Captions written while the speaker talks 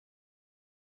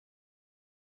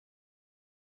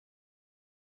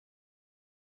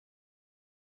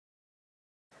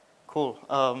Cool.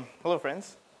 Hello,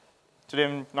 friends. Today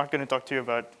I'm not going to talk to you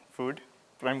about food,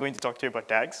 but I'm going to talk to you about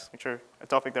DAGs, which are a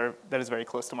topic that is very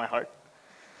close to my heart.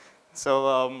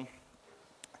 So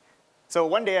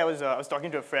one day I was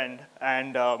talking to a friend,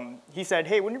 and he said,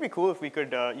 "Hey, wouldn't it be cool if we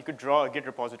could you could draw a Git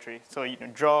repository? So you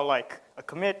can draw like a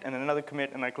commit and then another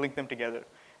commit and like link them together."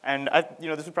 And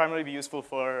this would primarily be useful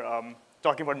for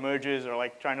talking about merges or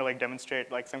like trying to like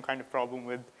demonstrate like some kind of problem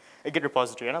with a Git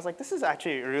repository. And I was like, this is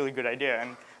actually a really good idea.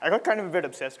 And I got kind of a bit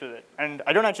obsessed with it. And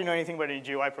I don't actually know anything about any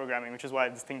GUI programming, which is why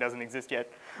this thing doesn't exist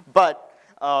yet. But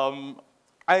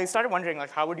I started wondering, like,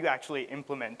 how would you actually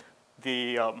implement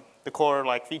the core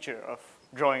like feature of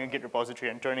drawing a Git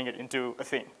repository and turning it into a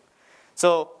thing?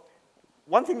 So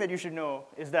one thing that you should know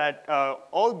is that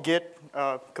all Git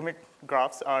commit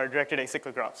graphs are directed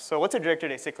acyclic graphs. So what's a directed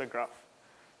acyclic graph?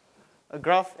 A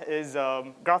graph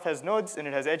has nodes and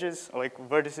it has edges, like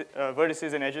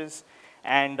vertices and edges.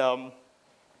 And a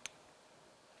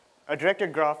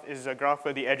directed graph is a graph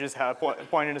where the edges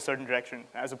point in a certain direction,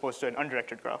 as opposed to an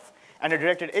undirected graph. And a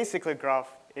directed acyclic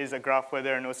graph is a graph where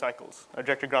there are no cycles, a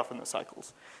directed graph with no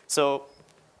cycles. So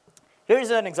here's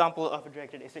an example of a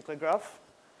directed acyclic graph.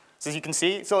 So as you can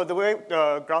see, so the way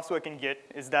graphs work in Git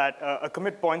is that a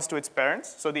commit points to its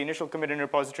parents. So the initial commit in a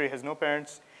repository has no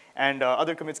parents. And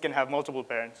other commits can have multiple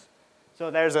parents. So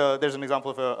there's an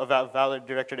example of a valid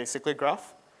directed acyclic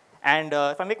graph. And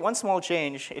if I make one small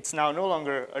change, it's now no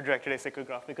longer a directed acyclic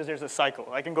graph because there's a cycle.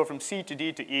 I can go from C to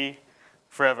D to E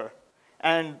forever.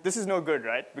 And this is no good,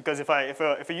 right? Because if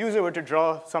a user were to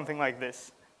draw something like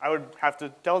this, I would have to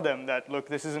tell them that, look,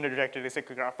 this isn't a directed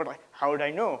acyclic graph. But like, how would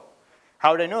I know?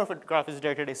 How would I know if a graph is a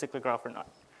directed acyclic graph or not?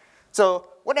 So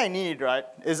what I need, right,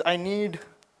 is I need,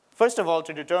 first of all,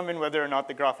 to determine whether or not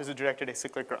the graph is a directed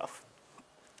acyclic graph.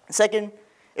 Second,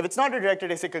 if it's not a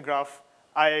directed acyclic graph,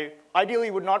 I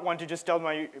ideally would not want to just tell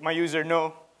my user,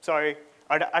 no, sorry.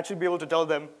 I'd actually be able to tell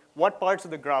them what parts of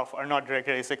the graph are not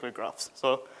directed acyclic graphs.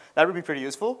 So that would be pretty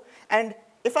useful. And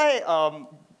if I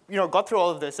got through all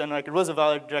of this and like it was a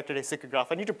valid directed acyclic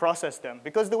graph, I need to process them.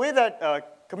 Because the way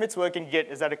that commits work in Git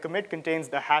is that a commit contains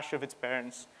the hash of its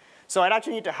parents. So I'd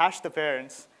actually need to hash the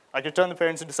parents. I could turn the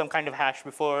parents into some kind of hash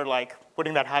before like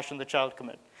putting that hash in the child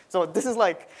commit. So this is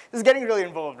getting really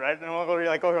involved, right? And I'm already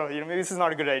like, oh, maybe this is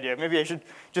not a good idea. Maybe I should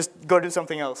just go do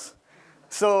something else.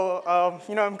 So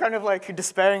I'm kind of like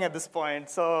despairing at this point.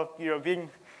 So being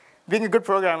a good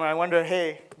programmer, I wonder,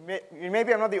 hey,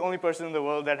 maybe I'm not the only person in the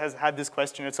world that has had this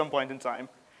question at some point in time.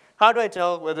 How do I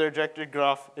tell whether a directed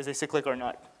graph is acyclic or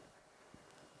not?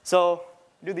 So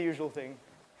do the usual thing.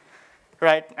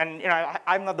 Right, and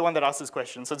I'm not the one that asked this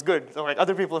question, so it's good. So like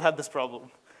other people have had this problem.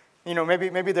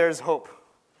 Maybe there's hope.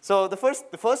 So the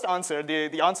first answer,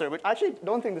 the answer, which I actually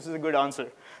don't think this is a good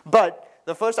answer, but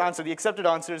the first answer, the accepted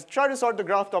answer is try to sort the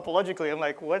graph topologically. I'm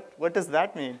like, what does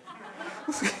that mean?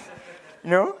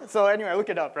 So anyway, I look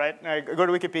it up, right? I go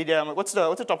to Wikipedia. I'm like, what's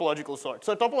a topological sort?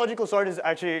 So a topological sort is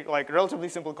actually like a relatively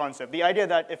simple concept. The idea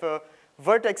that if a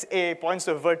vertex A points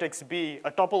to vertex B, a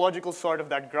topological sort of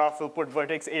that graph will put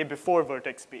vertex A before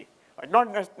vertex B. Like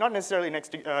not necessarily next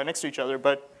to each other,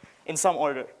 but in some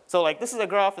order. So like this is a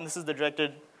graph and this is the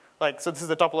directed, so this is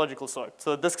the topological sort.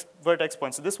 So this vertex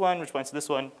points to this one, which points to this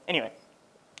one. Anyway.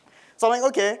 So I'm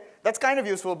like, okay, that's kind of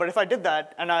useful, but if I did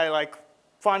that and I like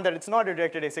find that it's not a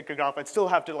directed acyclic graph, I'd still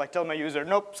have to like tell my user,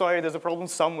 nope, sorry, there's a problem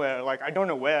somewhere. Like I don't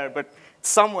know where, but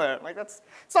somewhere. Like it's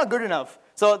not good enough.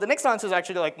 So the next answer is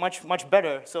actually like much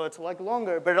better. So it's like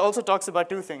longer, but it also talks about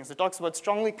two things. It talks about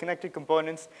strongly connected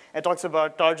components. It talks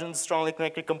about Tarjan's strongly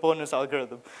connected components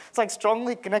algorithm. It's like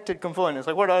strongly connected components.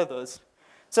 Like what are those?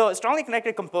 So a strongly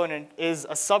connected component is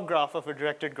a subgraph of a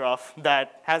directed graph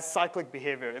that has cyclic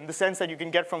behavior in the sense that you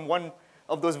can get from one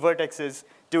of those vertexes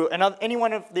to any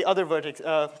one of the other one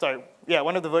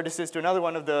of the vertices to another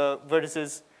one of the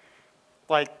vertices,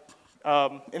 like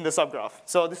in the subgraph.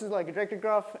 So this is like a directed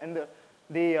graph, and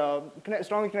the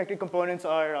strongly connected components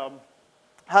are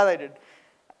highlighted.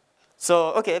 So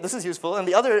okay, this is useful. And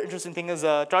the other interesting thing is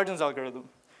Tarjan's algorithm.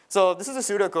 So this is a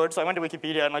pseudocode. So I went to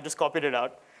Wikipedia and I just copied it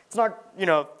out. It's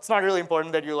not really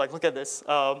important that you like look at this,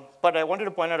 but I wanted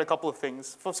to point out a couple of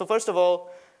things. So first of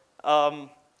all,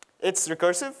 it's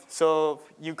recursive, so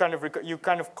you kind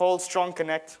of call strong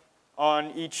connect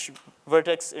on each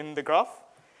vertex in the graph,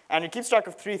 and it keeps track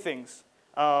of three things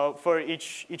for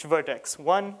each vertex.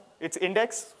 One, its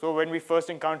index, so when we first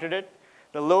encountered it.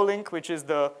 The low link, which is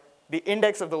the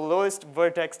index of the lowest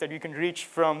vertex that you can reach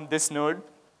from this node,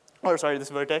 this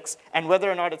vertex, and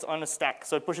whether or not it's on a stack.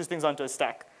 So it pushes things onto a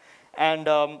stack, and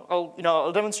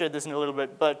I'll demonstrate this in a little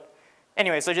bit, but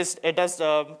anyway, so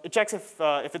it checks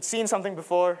if it's seen something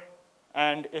before.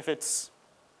 And if it's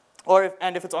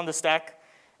and if it's on the stack,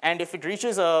 and if it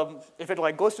reaches if it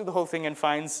like goes through the whole thing and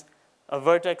finds a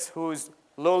vertex whose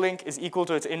low link is equal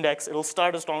to its index, it'll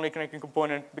start a strongly connected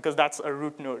component because that's a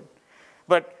root node.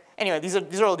 But anyway, these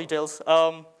are all details.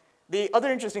 The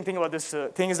other interesting thing about this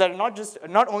thing is that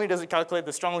not only does it calculate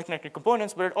the strongly connected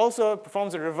components, but it also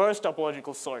performs a reverse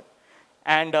topological sort.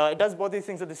 And it does both these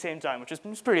things at the same time, which is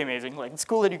pretty amazing. Like, it's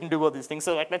cool that you can do both these things.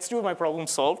 So like, that's two of my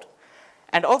problems solved.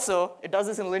 And also, it does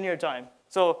this in linear time.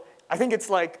 So I think it's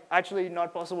like actually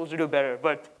not possible to do better.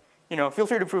 But feel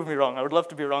free to prove me wrong. I would love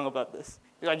to be wrong about this.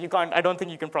 Like, I don't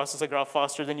think you can process a graph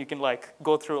faster than you can like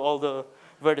go through all the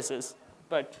vertices.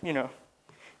 But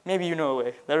maybe you know a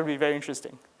way. That would be very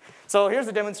interesting. So here's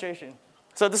the demonstration.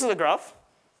 So this is a graph.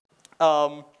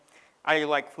 We'll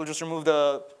just remove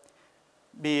the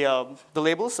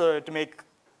labels so to make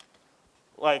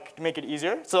it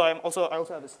easier. So I also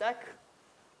have a stack.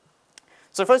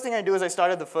 So the first thing I do is I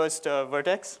start at the first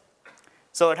vertex.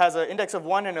 So it has an index of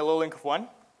 1 and a low link of 1.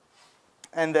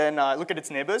 And then I look at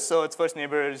its neighbors. So its first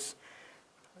neighbor is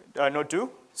node 2.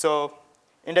 So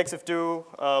index of 2,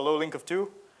 low link of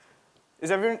 2. Is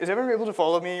everyone able to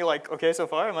follow me okay so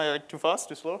far? Am I too fast,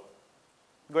 too slow?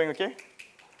 Going okay?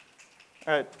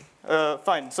 All right,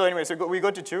 fine. So anyway, we go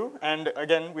to 2, and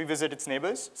again, we visit its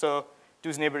neighbors. So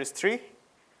 2's neighbor is 3.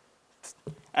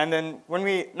 And then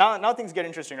now things get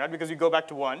interesting, right? Because we go back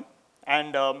to 1,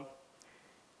 and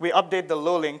we update the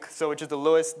low link, so which is the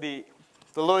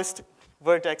lowest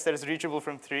vertex that is reachable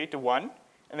from 3 to 1.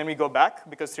 And then we go back,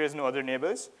 because 3 has no other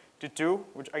neighbors, to 2,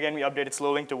 which again, we update its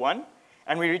low link to 1.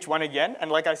 And we reach 1 again.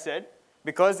 And like I said,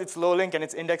 because its low link and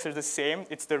its index are the same,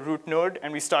 it's the root node,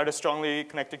 and we start a strongly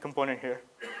connected component here.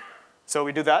 So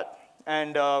we do that,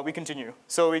 and we continue.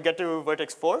 So we get to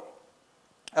vertex 4.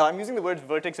 I'm using the words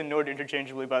vertex and node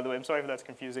interchangeably, by the way. I'm sorry if that's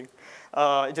confusing.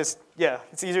 It's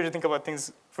easier to think about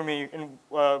things for me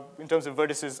in terms of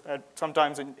vertices at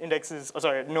sometimes and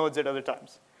nodes at other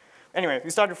times. Anyway, we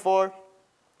start at 4.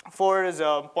 4 is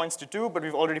points to 2, but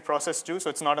we've already processed 2, so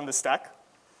it's not on the stack.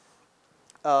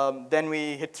 Then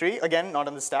we hit 3, again, not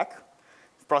on the stack.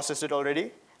 We've processed it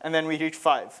already. And then we reach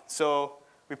 5. So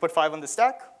we put 5 on the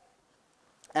stack.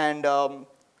 And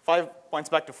 5 points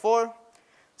back to 4.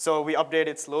 So we update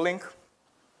its low link.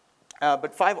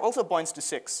 But 5 also points to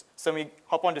 6. So we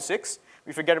hop on to 6.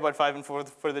 We forget about 5 and 4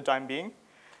 for the time being.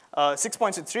 6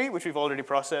 points to 3, which we've already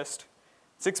processed.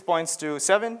 6 points to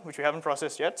 7, which we haven't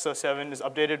processed yet. So 7 is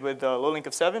updated with the low link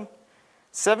of 7.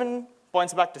 7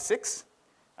 points back to 6.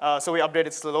 So we update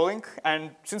its low link.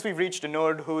 And since we've reached a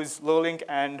node whose low link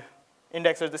and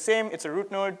index are the same, it's a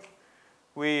root node.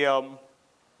 We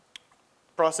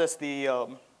process we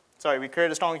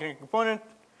create a strongly connected component.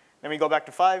 Then we go back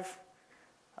to 5.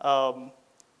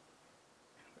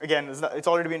 Again, it's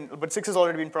already been, but 6 has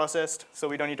already been processed, so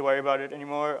we don't need to worry about it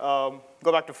anymore.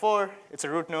 Go back to 4. It's a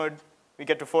root node. We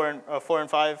get to 4 and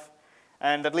 5.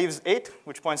 And that leaves 8,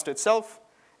 which points to itself.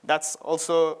 That's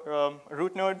also a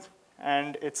root node.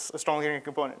 And it's a strongly connected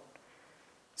component.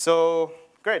 So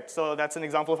great, so that's an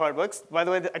example of how it works. By the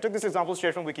way, I took this example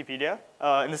straight from Wikipedia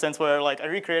in the sense where I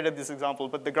recreated this example,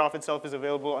 but the graph itself is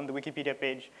available on the Wikipedia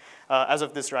page as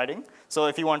of this writing. So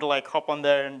if you want to hop on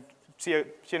there and see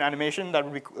an animation,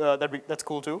 that's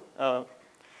cool too.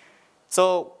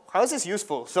 So how is this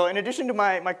useful? So in addition to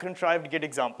my contrived Git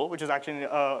example, which is actually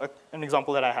an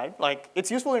example that I had, it's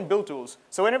useful in build tools.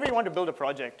 So whenever you want to build a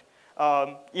project,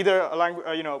 either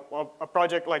a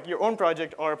project like your own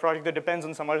project or a project that depends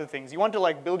on some other things. You want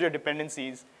to build your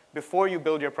dependencies before you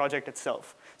build your project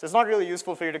itself. So it's not really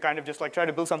useful for you to kind of just try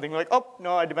to build something oh,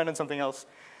 no, I depend on something else.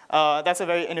 That's a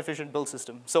very inefficient build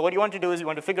system. So what you want to do is you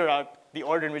want to figure out the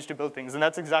order in which to build things. And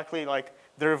that's exactly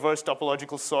the reverse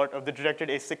topological sort of the directed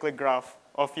acyclic graph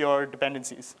of your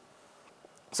dependencies.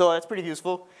 So that's pretty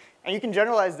useful. And you can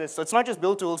generalize this. So it's not just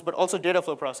build tools, but also data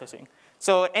flow processing.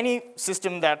 So any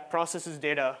system that processes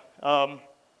data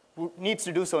needs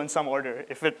to do so in some order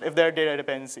if there are data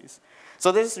dependencies.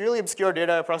 So there's this really obscure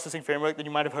data processing framework that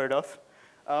you might have heard of.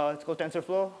 It's called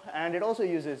TensorFlow, and it also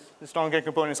uses the strong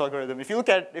components algorithm. If you look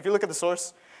at the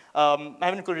source, I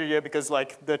haven't included it here because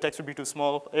the text would be too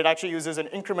small. It actually uses an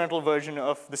incremental version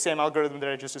of the same algorithm that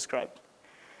I just described.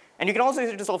 And you can also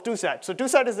use it to solve two-sat. So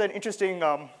two-sat is an interesting.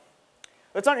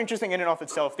 It's not interesting in and of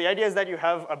itself. The idea is that you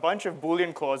have a bunch of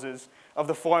Boolean clauses of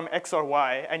the form x or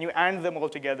y, and you AND them all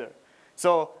together.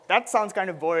 So that sounds kind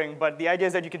of boring, but the idea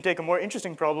is that you can take a more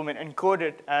interesting problem and encode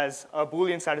it as a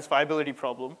Boolean satisfiability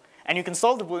problem. And you can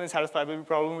solve the Boolean satisfiability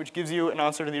problem, which gives you an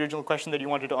answer to the original question that you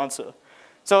wanted to answer.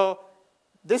 So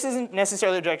this isn't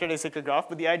necessarily a directed acyclic graph,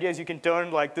 but the idea is you can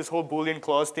turn this whole Boolean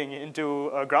clause thing into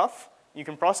a graph. You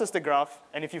can process the graph,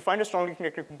 and if you find a strongly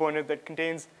connected component that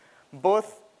contains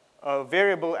both a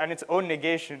variable and its own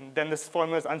negation, then this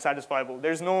formula is unsatisfiable.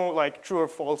 There's no like true or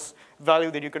false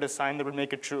value that you could assign that would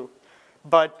make it true.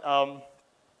 But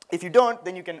if you don't,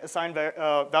 then you can assign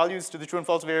values to the true and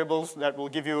false variables that will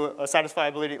give you a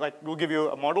satisfiability, like will give you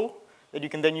a model that you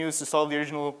can then use to solve the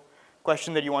original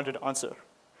question that you wanted to answer.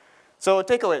 So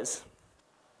takeaways.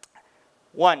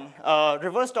 1,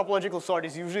 reverse topological sort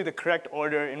is usually the correct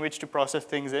order in which to process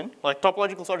things in. Like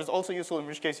topological sort is also useful, in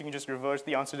which case you can just reverse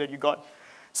the answer that you got.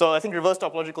 So I think reverse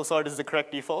topological sort is the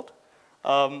correct default.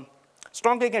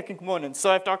 Strong taking components.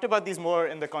 So I've talked about these more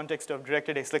in the context of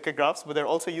directed acyclic graphs, but they're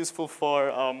also useful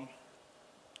for,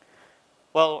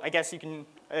 well, I guess you can,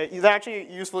 they're actually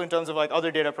useful in terms of like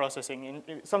other data processing.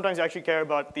 And sometimes you actually care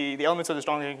about the elements of the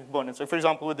strong taking components. So for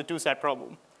example, with the 2-sat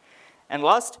problem. And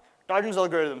last, Tarjan's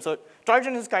algorithm. So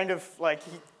Tarjan is kind of like,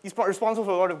 he's responsible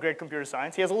for a lot of great computer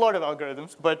science. He has a lot of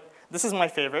algorithms, but this is my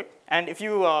favorite. And if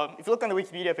you look on the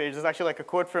Wikipedia page, there's actually like a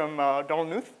quote from Donald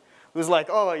Knuth, who's like,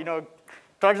 oh, you know,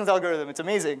 Tarjan's algorithm, it's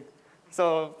amazing.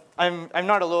 So I'm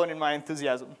not alone in my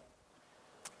enthusiasm.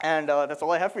 And that's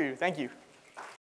all I have for you. Thank you.